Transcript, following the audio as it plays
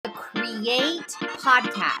Create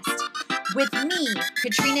podcast with me,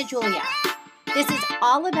 Katrina Julia. This is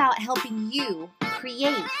all about helping you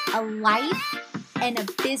create a life and a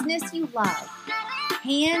business you love,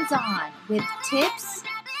 hands-on with tips,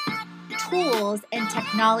 tools, and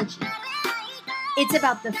technology. It's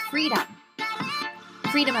about the freedom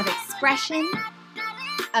of expression,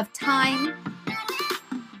 of time,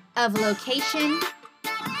 of location,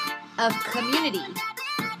 of community,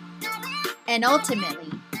 and ultimately,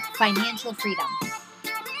 financial freedom.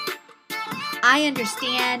 I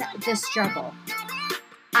understand the struggle.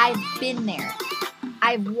 I've been there.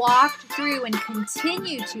 I've walked through and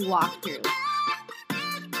continue to walk through.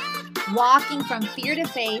 Walking from fear to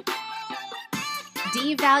faith,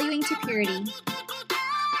 devaluing to purity,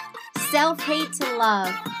 self-hate to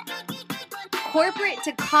love, corporate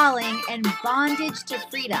to calling, and bondage to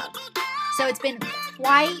freedom. So it's been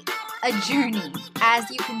quite a journey,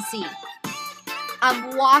 as you can see.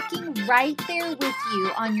 I'm walking right there with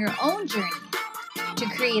you on your own journey to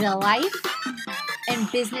create a life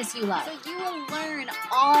and business you love. So you will learn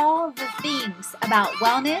all the things about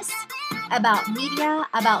wellness, about media,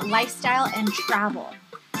 about lifestyle, and travel.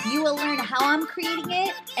 You will learn how I'm creating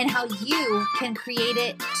it and how you can create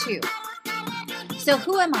it too. So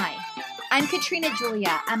who am I? I'm Katrina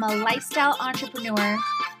Julia. I'm a lifestyle entrepreneur,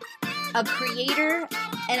 a creator,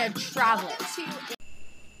 and a traveler.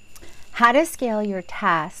 How to scale your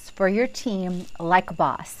tasks for your team like a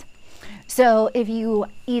boss. So if you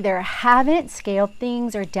either haven't scaled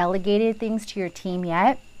things or delegated things to your team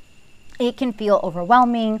yet, it can feel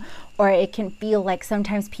overwhelming, or it can feel like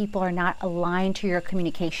sometimes people are not aligned to your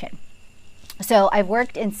communication. So I've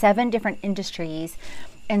worked in 7 different industries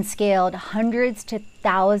and scaled hundreds to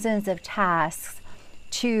thousands of tasks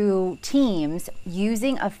to teams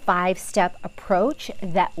using a 5-step approach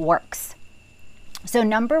that works. So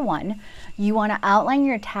number 1, you want to outline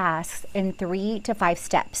your tasks in 3 to 5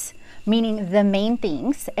 steps, meaning the main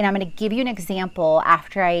things. And I'm going to give you an example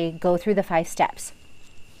after I go through the 5 steps.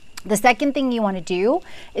 The second thing you want to do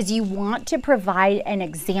is you want to provide an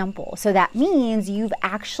example. So that means you've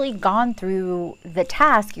actually gone through the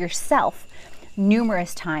task yourself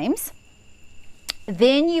numerous times.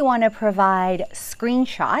 Then you want to provide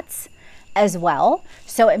screenshots as well,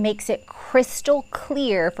 so it makes it crystal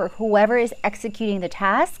clear for whoever is executing the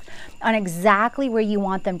task on exactly where you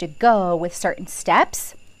want them to go with certain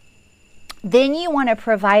steps. Then you want to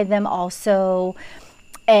provide them also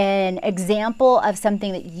an example of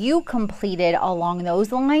something that you completed along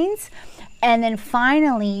those lines. And then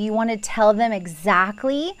finally, you want to tell them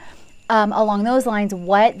exactly along those lines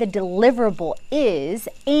what the deliverable is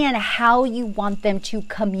and how you want them to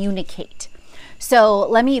communicate. So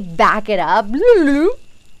let me back it up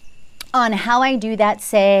on how I do that,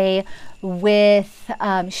 say, with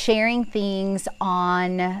sharing things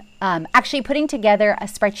on actually putting together a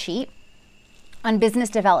spreadsheet on business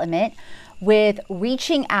development with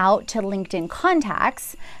reaching out to LinkedIn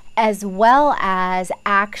contacts, as well as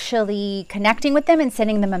actually connecting with them and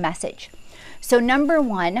sending them a message. So number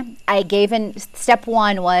 1, I gave in step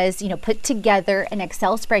 1 was, put together an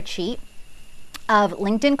Excel spreadsheet of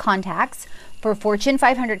LinkedIn contacts for Fortune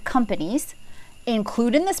 500 companies.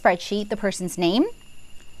 Include in the spreadsheet the person's name,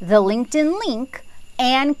 the LinkedIn link,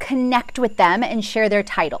 and connect with them and share their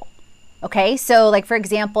title. Okay, so like for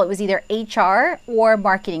example, it was either HR or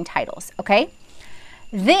marketing titles. Okay,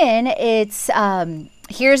 then it's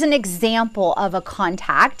here's an example of a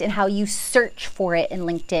contact and how you search for it in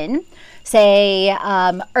LinkedIn. Say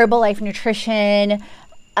Herbalife Nutrition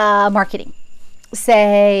marketing.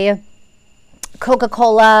 Say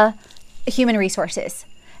Coca-Cola Human Resources,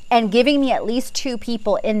 and giving me at least 2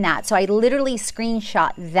 people in that. So I literally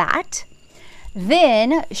screenshot that.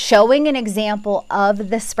 Then showing an example of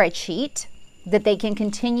the spreadsheet that they can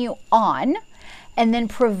continue on, and then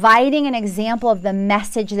providing an example of the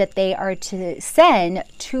message that they are to send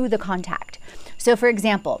to the contact. So for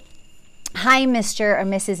example, hi, Mr. or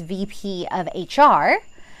Mrs. VP of HR.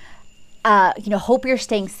 Hope you're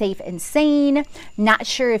staying safe and sane. Not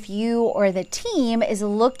sure if you or the team is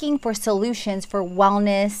looking for solutions for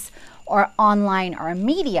wellness or online or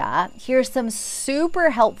media. Here's some super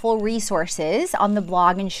helpful resources on the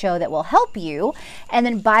blog and show that will help you. And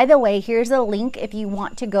then by the way, here's a link if you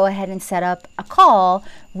want to go ahead and set up a call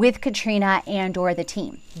with Katrina and or the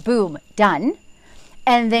team. Boom, done.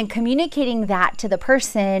 And then communicating that to the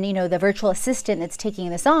person, the virtual assistant that's taking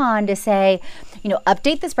this on, to say,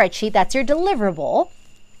 update the spreadsheet, that's your deliverable.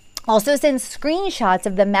 Also send screenshots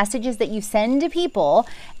of the messages that you send to people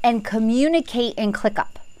and communicate in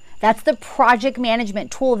ClickUp. That's the project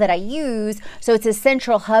management tool that I use. So it's a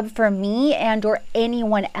central hub for me and or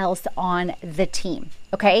anyone else on the team.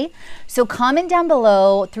 Okay, so comment down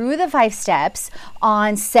below through the 5 steps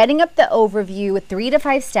on setting up the overview with 3 to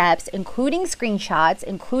 5 steps, including screenshots,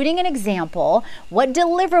 including an example, what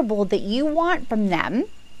deliverable that you want from them,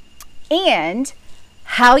 and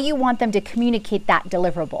how you want them to communicate that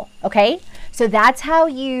deliverable. Okay, so that's how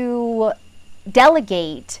you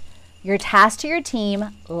delegate your task to your team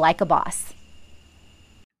like a boss.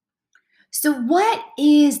 So what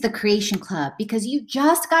is the Creation Club? Because you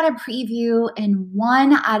just got a preview in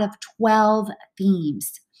 1 out of 12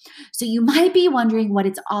 themes. So you might be wondering what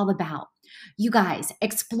it's all about. You guys,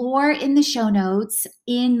 explore in the show notes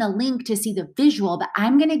in the link to see the visual, but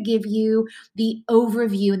I'm going to give you the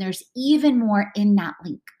overview, and there's even more in that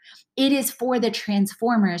link. It is for the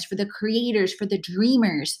transformers, for the creators, for the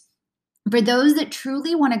dreamers, for those that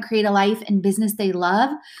truly want to create a life and business they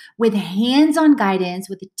love, with hands-on guidance,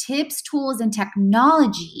 with tips, tools, and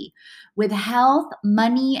technology, with health,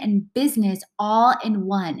 money, and business all in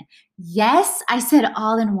one. Yes, I said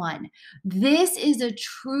all in one. This is a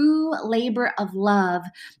true labor of love.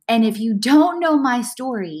 And if you don't know my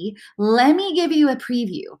story, let me give you a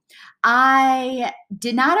preview. I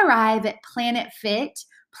did not arrive at Planet Fit,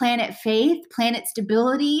 Planet Faith, Planet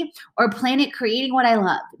Stability, or Planet Creating What I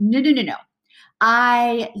Love. No.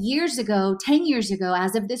 Years ago, 10 years ago,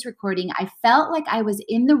 as of this recording, I felt like I was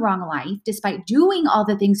in the wrong life despite doing all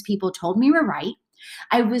the things people told me were right.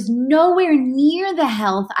 I was nowhere near the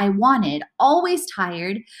health I wanted, always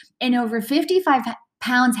tired, and over 55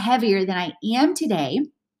 pounds heavier than I am today.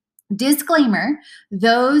 Disclaimer,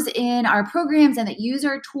 those in our programs and that use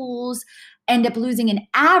our tools end up losing an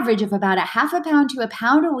average of about a half a pound to a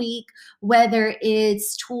pound a week, whether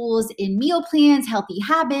it's tools in meal plans, healthy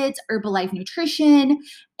habits, Herbalife nutrition,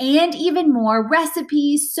 and even more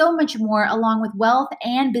recipes, so much more, along with wealth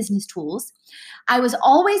and business tools. I was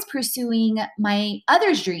always pursuing my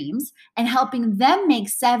others' dreams and helping them make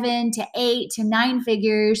 7 to 8 to 9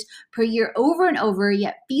 figures per year over and over,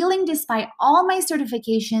 yet feeling despite all my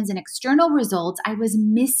certifications and external results, I was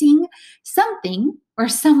missing something or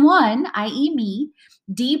someone, i.e. me,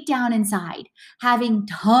 deep down inside, having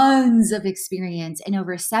tons of experience in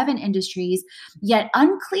over 7 industries, yet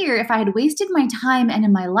unclear if I had wasted my time and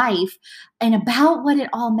in my life and about what it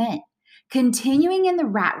all meant. Continuing in the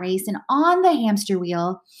rat race and on the hamster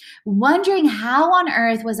wheel, wondering how on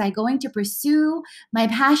earth was I going to pursue my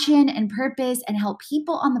passion and purpose and help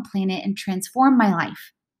people on the planet and transform my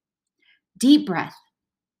life. Deep breath.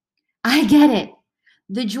 I get it.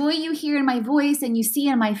 The joy you hear in my voice and you see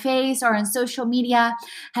in my face or on social media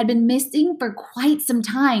had been missing for quite some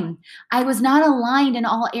time. I was not aligned in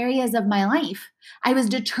all areas of my life. I was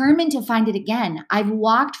determined to find it again. I've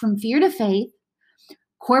walked from fear to faith,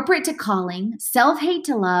 corporate to calling, self-hate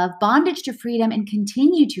to love, bondage to freedom, and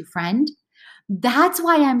continue to, friend. That's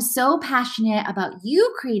why I'm so passionate about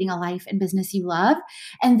you creating a life and business you love.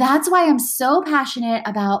 And that's why I'm so passionate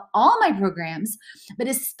about all my programs, but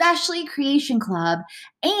especially Creation Club.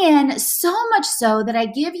 And so much so that I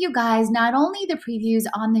give you guys not only the previews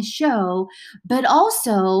on the show, but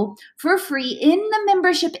also for free in the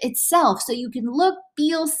membership itself. So you can look,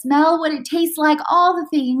 feel, smell what it tastes like, all the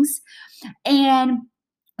things. And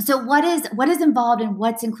so what is involved and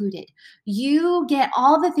what's included? You get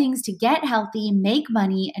all the things to get healthy, make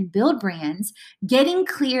money, and build brands, getting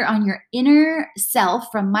clear on your inner self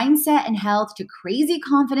from mindset and health to crazy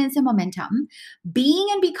confidence and momentum, being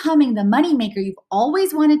and becoming the moneymaker you've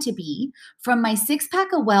always wanted to be, from my 6-pack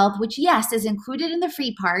of wealth, which yes, is included in the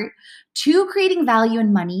free part, to creating value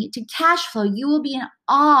and money, to cash flow. You will be in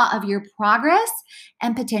awe of your progress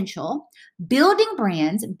and potential, building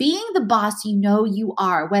brands, being the boss you know you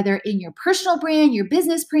are, whether in your personal brand, your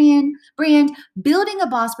business brand, building a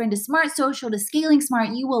boss brand, to smart social, to scaling smart.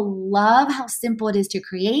 You will love how simple it is to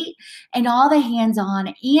create and all the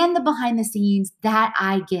hands-on and the behind the scenes that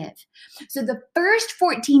I give. So the first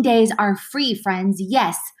 14 days are free, friends.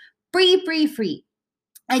 Yes, free.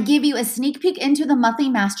 I give you a sneak peek into the monthly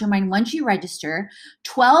mastermind once you register,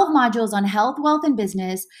 12 modules on health, wealth, and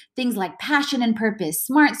business, things like passion and purpose,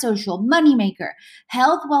 smart social, moneymaker,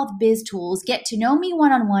 health, wealth, biz tools, get to know me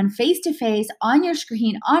one-on-one, face-to-face, on your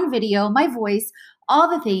screen, on video, my voice, all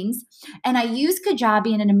the things. And I use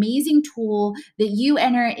Kajabi, an amazing tool that you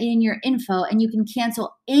enter in your info and you can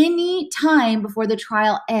cancel any time before the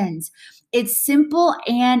trial ends. It's simple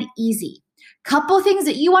and easy. Couple things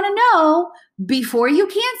that you want to know before you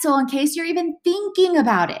cancel in case you're even thinking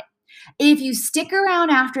about it. If you stick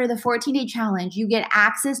around after the 14-day challenge, you get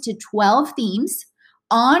access to 12 themes,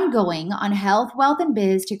 ongoing on health, wealth, and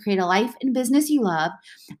biz to create a life and business you love,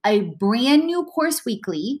 a brand new course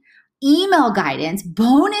weekly, email guidance,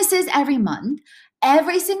 bonuses every month,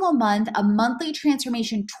 every single month, a monthly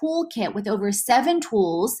transformation toolkit with over 7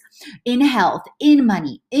 tools in health, in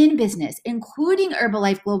money, in business, including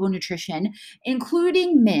Herbalife Global Nutrition,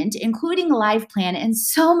 including Mint, including Life Plan, and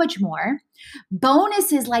so much more.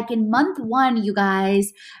 Bonuses like in month 1, you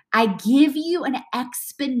guys, I give you an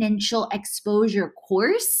exponential exposure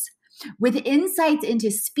course with insights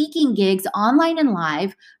into speaking gigs, online and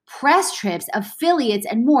live, press trips, affiliates,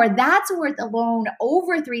 and more. That's worth alone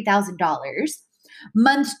over $3,000.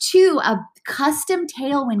 Month 2, a custom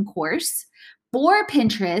Tailwind course for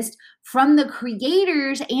Pinterest from the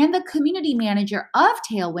creators and the community manager of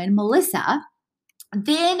Tailwind, Melissa.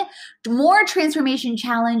 Then more transformation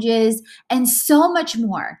challenges and so much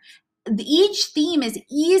more. Each theme is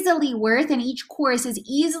easily worth, and each course is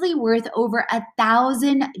easily worth over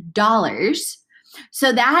 $1,000.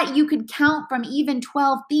 So that you could count from even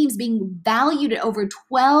 12 themes being valued at over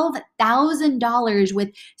 $12,000 with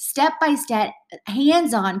step-by-step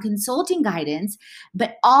hands-on consulting guidance,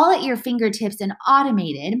 but all at your fingertips and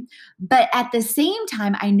automated. But at the same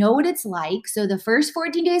time, I know what it's like. So the first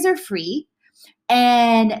 14 days are free.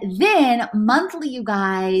 And then monthly, you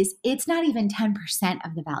guys, it's not even 10%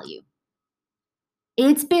 of the value.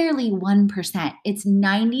 It's barely 1%. It's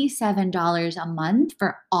 $97 a month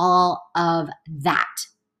for all of that.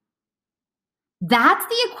 That's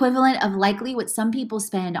the equivalent of likely what some people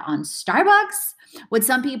spend on Starbucks, what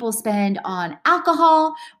some people spend on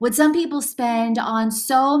alcohol, what some people spend on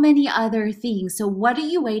so many other things. So what are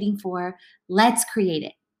you waiting for? Let's create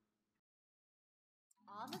it.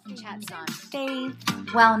 All the chats on faith,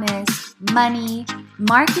 wellness, money,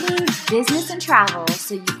 marketing, business, and travel,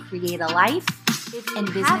 so you create a life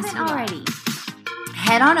and business already.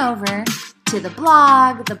 Head on over to the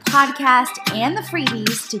blog, the podcast, and the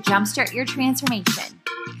freebies to jumpstart your transformation.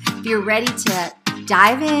 If you're ready to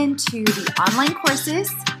dive into the online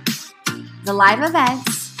courses, the live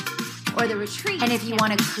events, or the retreat, and if you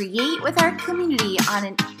want to create with our community on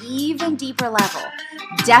an even deeper level,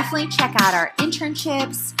 definitely check out our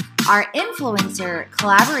internships, our influencer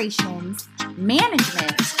collaborations,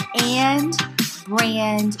 management, and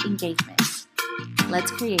brand engagement.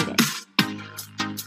 Let's create it.